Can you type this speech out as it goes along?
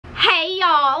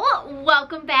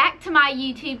welcome back to my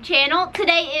YouTube channel.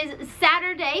 Today is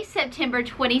Saturday, September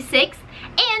 26th,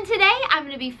 and today I'm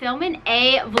going to be filming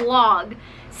a vlog.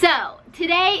 So,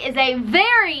 today is a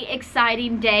very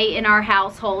exciting day in our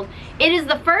household. It is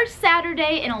the first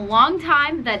Saturday in a long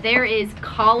time that there is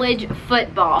college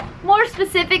football. More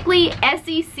specifically,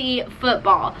 SEC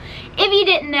football. If you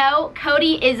didn't know,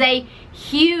 Cody is a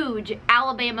huge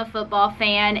Alabama football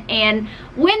fan, and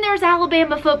when there's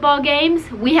Alabama football games,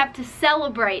 we have to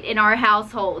celebrate in our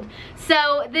household.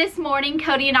 So this morning,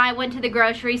 Cody and I went to the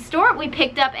grocery store. We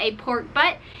picked up a pork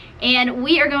butt, and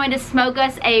we are going to smoke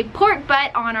us a pork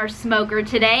butt on our smoker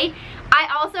today.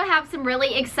 I also have some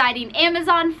really exciting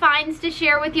Amazon finds to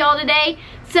share with y'all today,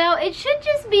 so it should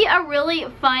just be a really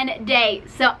fun day.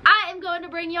 So I am going to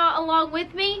bring y'all along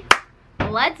with me.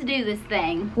 Let's do this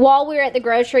thing. While we were at the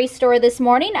grocery store this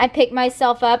morning, I picked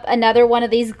myself up another one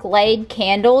of these Glade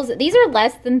candles. These are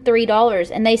less than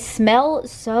 $3 and they smell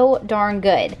so darn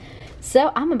good.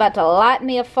 So I'm about to light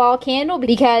me a fall candle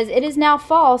because it is now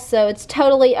fall, so it's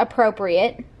totally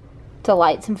appropriate to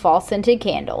light some fall scented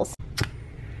candles.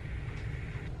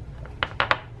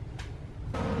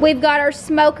 We've got our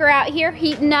smoker out here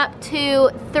heating up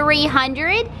to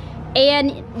 300,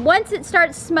 and once it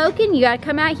starts smoking, you gotta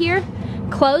come out here,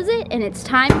 close it, and it's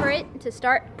time for it to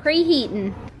start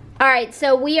preheating. Alright,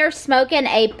 so we are smoking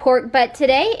a pork butt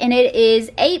today, and it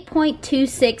is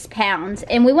 8.26 pounds.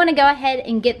 And we want to go ahead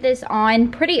and get this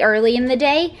on pretty early in the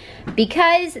day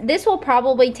because this will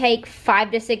probably take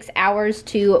 5 to 6 hours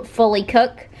to fully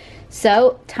cook.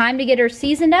 So, time to get her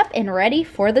seasoned up and ready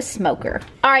for the smoker.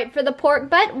 Alright, for the pork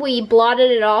butt, we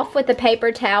blotted it off with a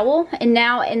paper towel, and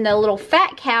now in the little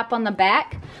fat cap on the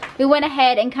back, we went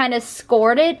ahead and kind of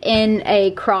scored it in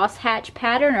a crosshatch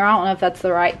pattern, or I don't know if that's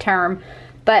the right term,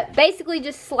 but basically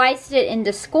just sliced it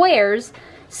into squares,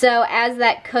 so as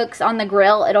that cooks on the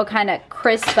grill, it'll kind of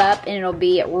crisp up and it'll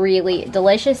be really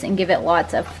delicious and give it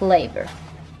lots of flavor.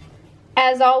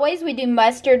 As always, we do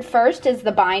mustard first as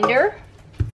the binder.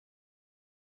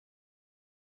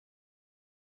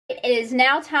 It is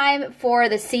now time for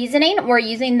the seasoning. We're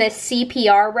using this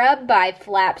CPR rub by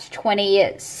Flaps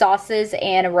 20 Sauces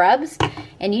and Rubs.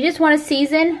 And you just want to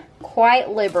season quite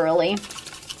liberally.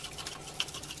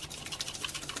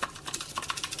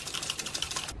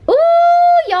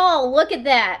 Ooh, y'all, look at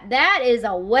that. That is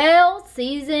a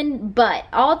well-seasoned butt.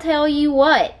 I'll tell you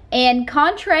what. And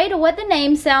contrary to what the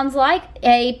name sounds like,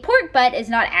 a pork butt is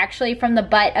not actually from the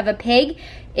butt of a pig.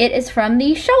 It is from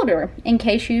the shoulder, in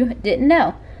case you didn't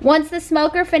know. Once the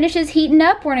smoker finishes heating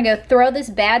up, we're gonna go throw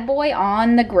this bad boy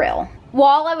on the grill.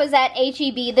 While I was at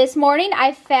HEB this morning,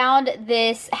 I found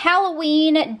this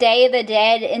Halloween Day of the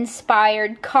Dead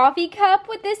inspired coffee cup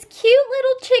with this cute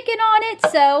little chicken on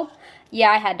it. So,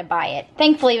 yeah, I had to buy it.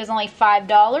 Thankfully, it was only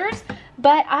 $5,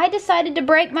 but I decided to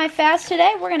break my fast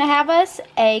today. We're gonna have us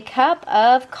a cup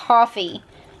of coffee.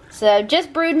 So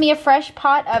just brewed me a fresh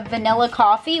pot of vanilla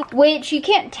coffee, which you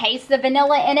can't taste the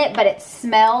vanilla in it, but it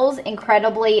smells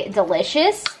incredibly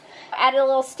delicious. Added a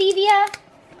little stevia.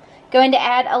 Going to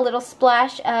add a little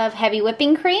splash of heavy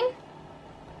whipping cream.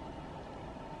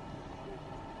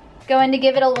 Going to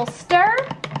give it a little stir.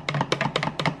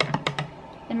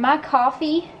 And my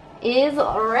coffee is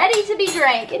ready to be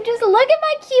drank. And just look at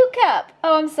my cute cup.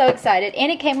 Oh, I'm so excited.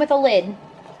 And it came with a lid.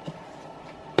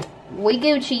 We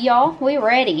Gucci, y'all. We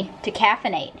ready to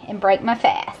caffeinate and break my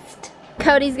fast.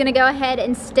 Cody's gonna go ahead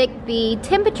and stick the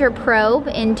temperature probe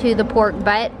into the pork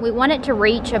butt. We want it to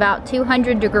reach about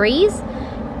 200 degrees.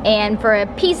 And for a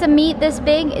piece of meat this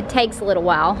big, it takes a little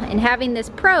while. And having this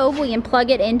probe, we can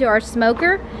plug it into our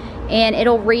smoker and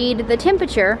it'll read the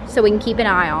temperature so we can keep an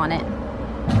eye on it.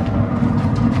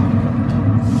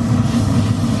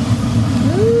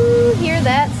 Ooh, hear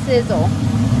that sizzle.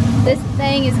 This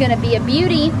thing is gonna be a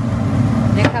beauty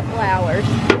in a couple hours.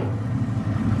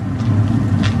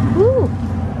 Woo.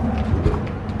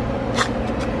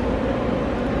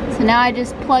 So now I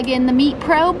just plug in the meat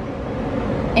probe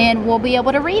and we'll be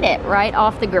able to read it right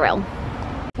off the grill.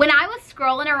 When I was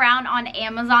scrolling around on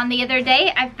Amazon the other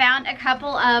day, I found a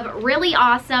couple of really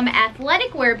awesome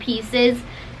athletic wear pieces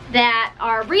that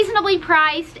are reasonably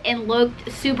priced and looked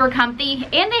super comfy,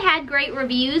 and they had great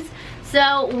reviews.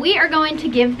 So we are going to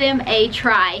give them a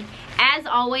try. As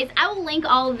always, I will link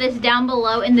all of this down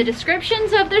below in the description,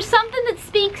 so if there's something that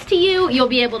speaks to you, you'll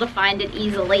be able to find it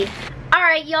easily.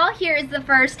 Alright y'all, here is the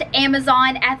first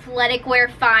Amazon athletic wear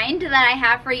find that I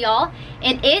have for y'all,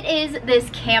 and it is this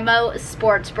camo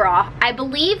sports bra. I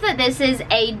believe that this is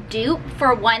a dupe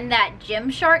for one that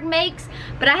Gymshark makes,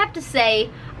 but I have to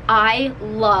say, I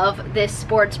love this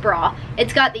sports bra.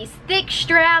 It's got these thick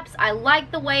straps. I like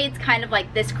the way it's kind of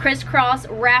like this crisscross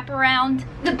wraparound.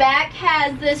 The back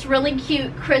has this really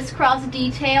cute crisscross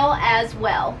detail as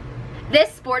well.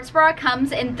 This sports bra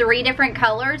comes in 3 different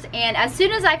colors, and as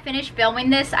soon as I finish filming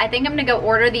this, I think I'm gonna go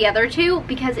order the other 2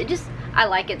 because I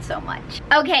like it so much.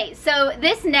 Okay, so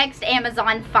this next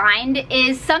Amazon find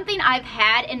is something I've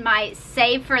had in my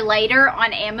save for later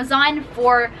on Amazon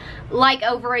for like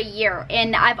over a year,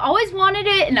 and I've always wanted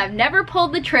it and I've never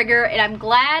pulled the trigger, and I'm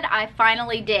glad I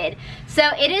finally did. So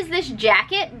it is this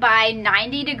jacket by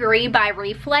 90 Degree by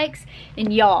Reflex,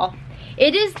 and y'all,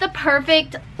 it is the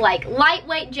perfect like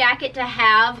lightweight jacket to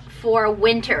have for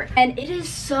winter, and it is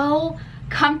so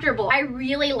comfortable. I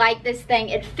really like this thing.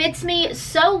 It fits me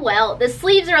so well. The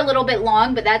sleeves are a little bit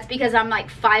long, but that's because I'm like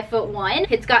 5'1".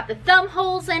 It's got the thumb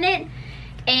holes in it,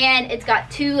 and it's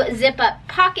got 2 zip up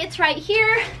pockets right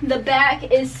here. The back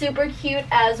is super cute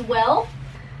as well.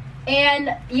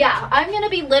 And yeah, I'm gonna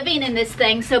be living in this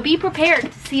thing, so be prepared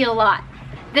to see a lot.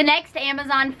 The next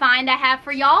Amazon find I have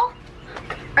for y'all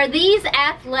are these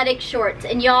athletic shorts,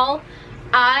 and y'all,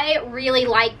 I really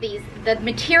like these. The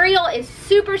material is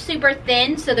super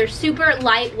thin, so they're super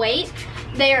lightweight.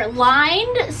 They're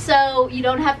lined, so you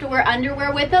don't have to wear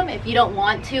underwear with them if you don't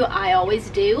want to. I always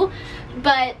do,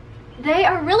 but they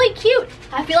are really cute.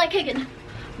 I feel like I can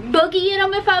boogie in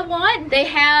them if I want. They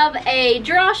have a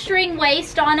drawstring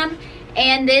waist on them,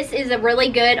 and this is a really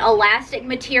good elastic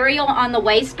material on the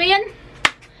waistband.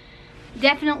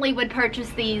 Definitely would purchase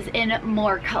these in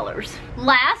more colors.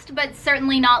 Last but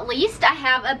certainly not least, I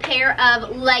have a pair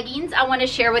of leggings I want to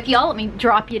share with y'all. Let me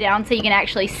drop you down so you can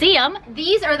actually see them.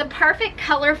 These are the perfect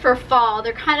color for fall.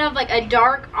 They're kind of like a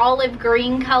dark olive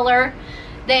green color.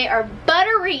 They are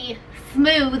buttery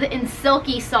smooth and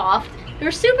silky soft.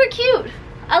 They're super cute.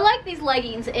 I like these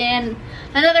leggings, and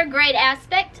another great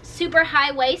aspect, super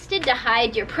high-waisted to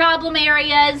hide your problem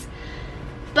areas.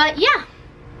 But yeah,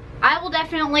 I will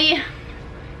definitely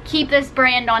keep this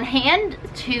brand on hand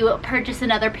to purchase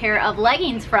another pair of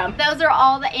leggings from. Those are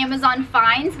all the Amazon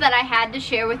finds that I had to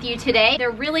share with you today. They're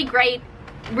really great,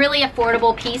 really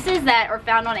affordable pieces that are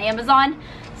found on Amazon.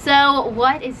 So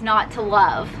what is not to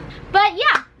love? But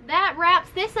yeah, that wraps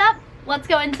this up. Let's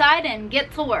go inside and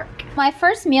get to work. My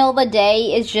first meal of the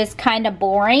day is just kind of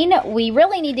boring. We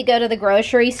really need to go to the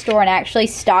grocery store and actually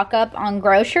stock up on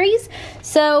groceries.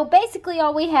 So basically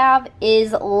all we have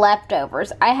is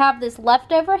leftovers. I have this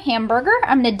leftover hamburger.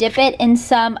 I'm gonna dip it in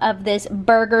some of this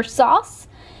burger sauce.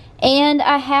 And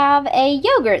I have a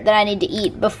yogurt that I need to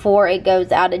eat before it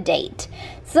goes out of date.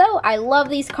 So I love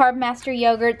these Carb Master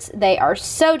yogurts. They are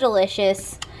so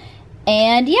delicious.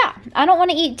 And yeah, I don't want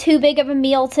to eat too big of a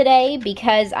meal today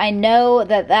because I know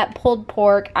that that pulled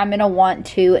pork I'm going to want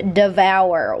to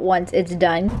devour once it's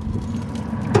done.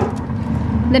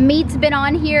 The meat's been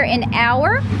on here an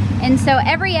hour, and so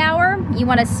every hour you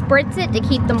want to spritz it to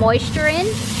keep the moisture in.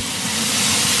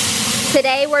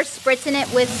 Today we're spritzing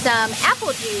it with some apple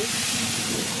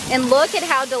juice. And look at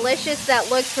how delicious that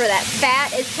looks where that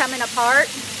fat is coming apart.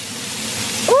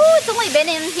 Ooh, it's only been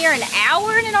in here an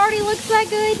hour and it already looks that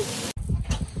good.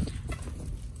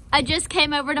 I just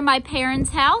came over to my parents'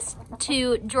 house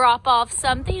to drop off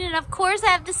something, and of course I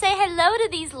have to say hello to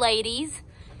these ladies.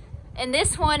 And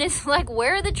this one is like,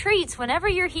 where are the treats? Whenever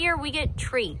you're here, we get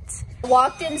treats. I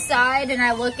walked inside and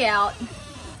I look out,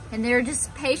 and they're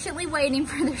just patiently waiting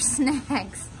for their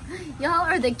snacks. Y'all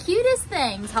are the cutest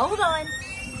things. Hold on.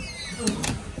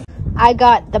 I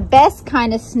got the best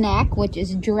kind of snack, which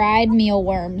is dried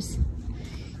mealworms.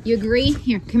 You agree?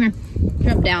 Here, come here.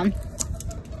 Jump down.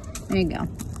 There you go.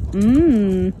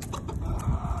 Mmm.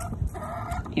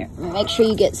 Here, make sure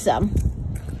you get some.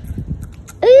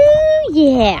 Ooh,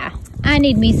 yeah. I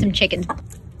need me some chicken.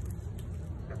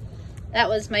 That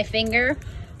was my finger,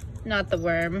 not the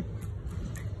worm.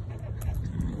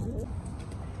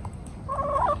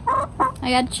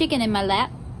 I got chicken in my lap.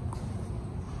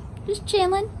 Just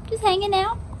chilling, just hanging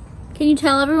out. Can you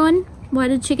tell everyone why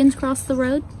did chickens cross the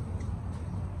road?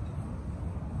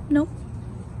 Nope.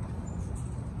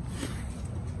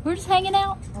 We're just hanging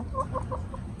out.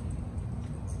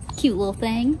 Cute little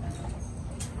thing.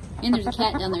 And there's a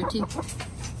cat down there too.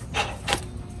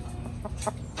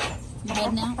 You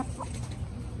heading out?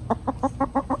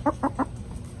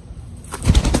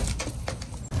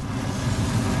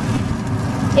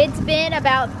 It's been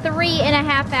about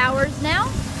 3.5 hours now.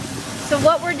 So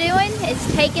what we're doing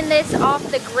is taking this off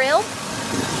the grill.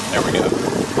 There we go.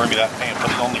 Bring me that pan, put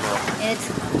it on the grill.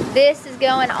 And this is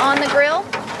going on the grill.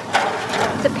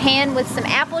 It's a pan with some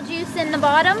apple juice in the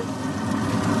bottom.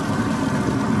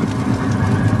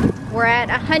 We're at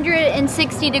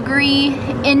 160-degree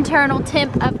internal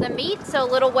temp of the meat, so a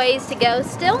little ways to go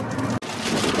still.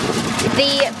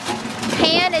 The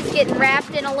pan is getting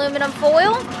wrapped in aluminum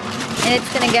foil, and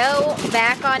it's gonna go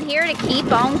back on here to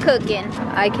keep on cooking.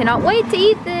 I cannot wait to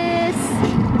eat this.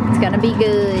 It's gonna be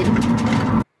good.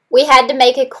 We had to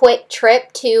make a quick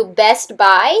trip to Best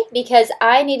Buy because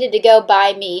I needed to go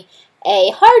buy me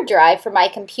a hard drive for my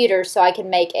computer so I can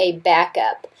make a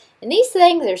backup. And these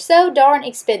things are so darn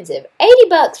expensive. 80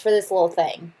 bucks for this little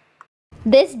thing.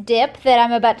 This dip that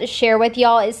I'm about to share with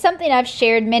y'all is something I've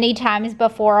shared many times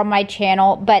before on my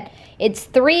channel, but it's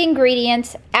 3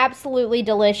 ingredients, absolutely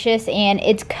delicious, and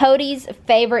it's Cody's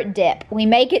favorite dip. We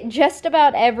make it just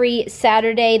about every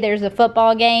Saturday there's a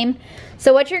football game.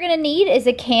 So what you're gonna need is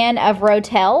a can of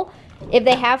Rotel. If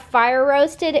they have fire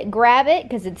roasted, grab it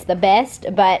because it's the best,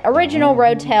 but original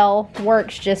Rotel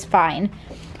works just fine.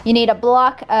 You need a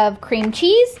block of cream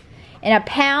cheese and a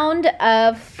pound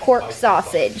of pork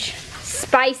sausage.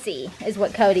 Spicy is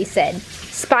what Cody said.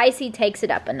 Spicy takes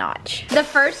it up a notch. The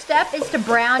first step is to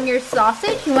brown your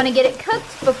sausage. You want to get it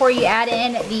cooked before you add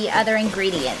in the other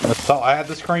ingredients. So I add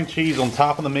this cream cheese on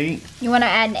top of the meat. You want to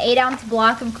add an 8-ounce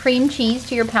block of cream cheese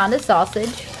to your pound of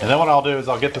sausage. And then what I'll do is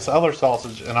I'll get this other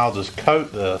sausage and I'll just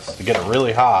coat this to get it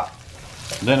really hot.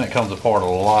 Then it comes apart a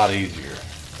lot easier.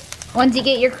 Once you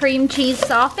get your cream cheese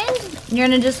softened, you're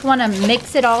going to just want to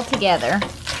mix it all together.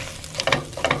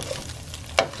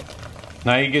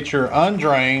 Now you get your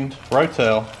undrained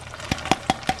Rotel,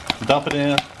 dump it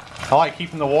in. I like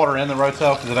keeping the water in the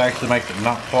Rotel because it actually makes it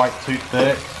not quite too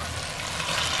thick.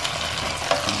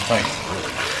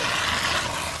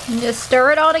 And just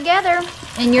stir it all together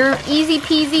and your easy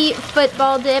peasy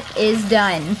football dip is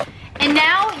done. And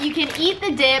now you can eat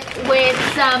the dip with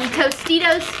some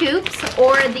Tostitos scoops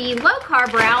or the low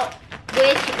carb route,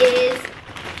 which is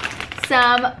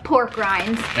some pork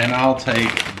rinds. And I'll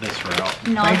take this route.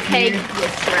 And I'll take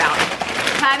this route.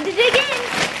 Time to dig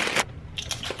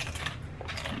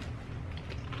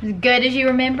in. As good as you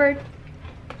remembered?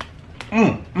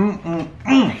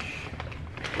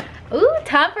 Ooh,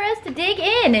 time for us to dig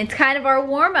in. It's kind of our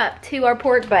warm up to our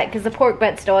pork butt because the pork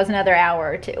butt still has another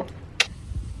hour or two.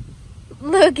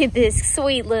 Look at this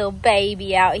sweet little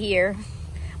baby out here.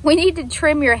 We need to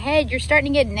trim your head. You're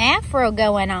starting to get an afro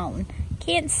going on.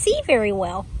 Can't see very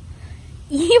well.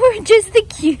 You are just the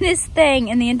cutest thing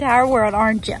in the entire world,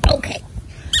 aren't you? Okay.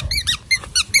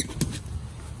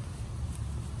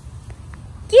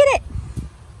 Get it.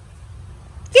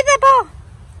 Get that ball.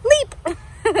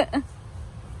 Leap.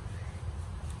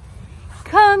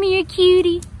 Come here,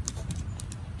 cutie.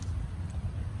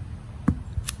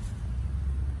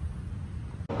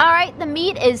 All right, the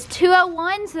meat is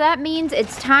 201, so that means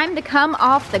it's time to come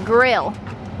off the grill.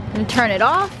 I'm gonna turn it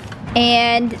off.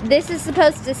 And this is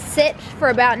supposed to sit for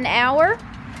about an hour.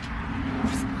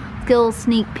 Let's get a little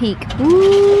sneak peek.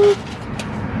 Ooh,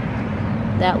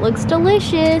 that looks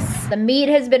delicious. The meat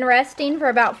has been resting for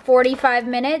about 45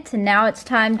 minutes, and now it's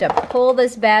time to pull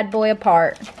this bad boy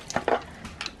apart.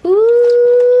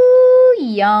 Ooh,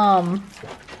 yum.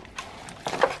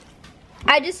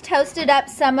 I just toasted up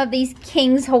some of these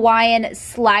King's Hawaiian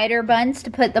slider buns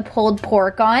to put the pulled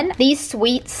pork on. These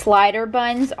sweet slider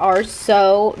buns are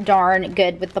so darn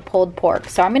good with the pulled pork.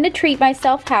 So I'm gonna treat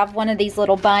myself, have one of these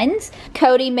little buns.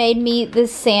 Cody made me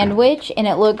this sandwich and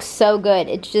it looks so good.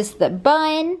 It's just the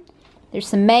bun, there's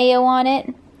some mayo on it,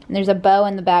 and there's a bow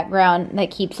in the background that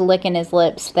keeps licking his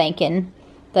lips thinking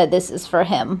that this is for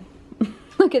him.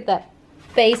 Look at that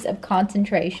face of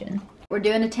concentration. We're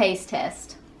doing a taste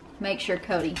test. Make sure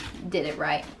Cody did it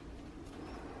right.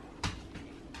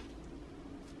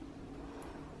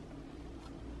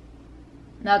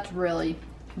 That's really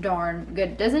darn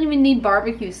good. Doesn't even need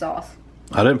barbecue sauce.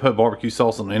 I didn't put barbecue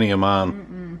sauce on any of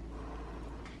mine.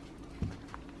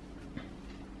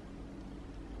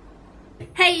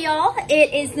 Hey y'all,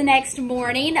 it is the next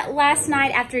morning. Last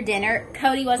night after dinner,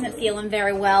 Cody wasn't feeling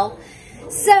very well.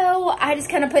 So I just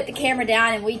kind of put the camera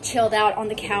down and we chilled out on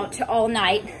the couch all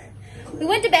night. We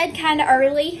went to bed kind of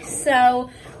early, so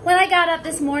when I got up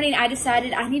this morning, I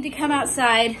decided I need to come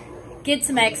outside, get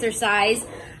some exercise.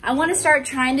 I want to start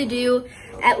trying to do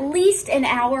at least an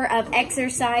hour of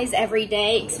exercise every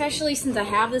day, especially since I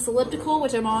have this elliptical,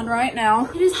 which I'm on right now.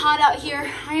 It is hot out here.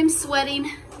 I am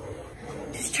sweating.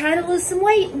 Just trying to lose some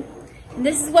weight, and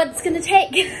this is what it's going to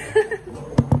take.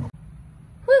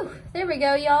 Whew, there we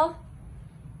go, y'all.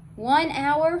 1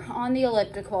 hour on the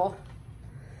elliptical.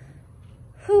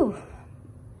 Whew.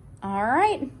 All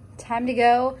right, time to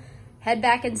go head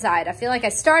back inside. I feel like I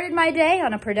started my day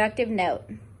on a productive note.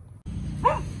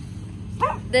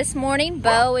 This morning,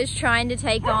 Bo is trying to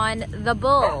take on the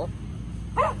bull.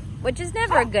 which is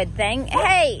never a good thing.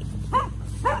 Hey!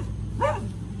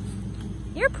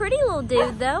 You're a pretty little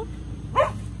dude, though.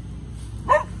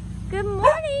 Good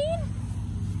morning.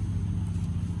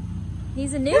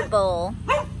 He's a new bull.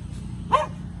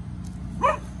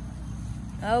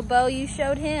 Oh, Bo, you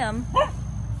showed him.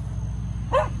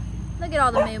 Look at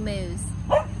all the moo-moos.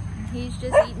 He's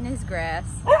just eating his grass.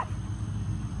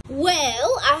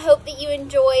 Well, I hope that you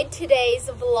enjoyed today's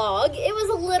vlog. It was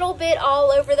a little bit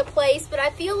all over the place, but I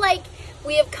feel like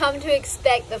we have come to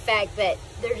expect the fact that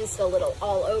they're just a little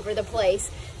all over the place.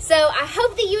 So I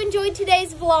hope that you enjoyed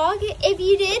today's vlog. If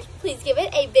you did, please give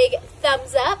it a big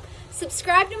thumbs up.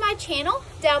 Subscribe to my channel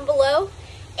down below.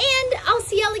 And I'll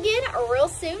see y'all again real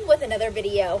soon with another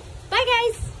video. Bye,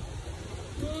 guys.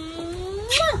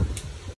 Mwah!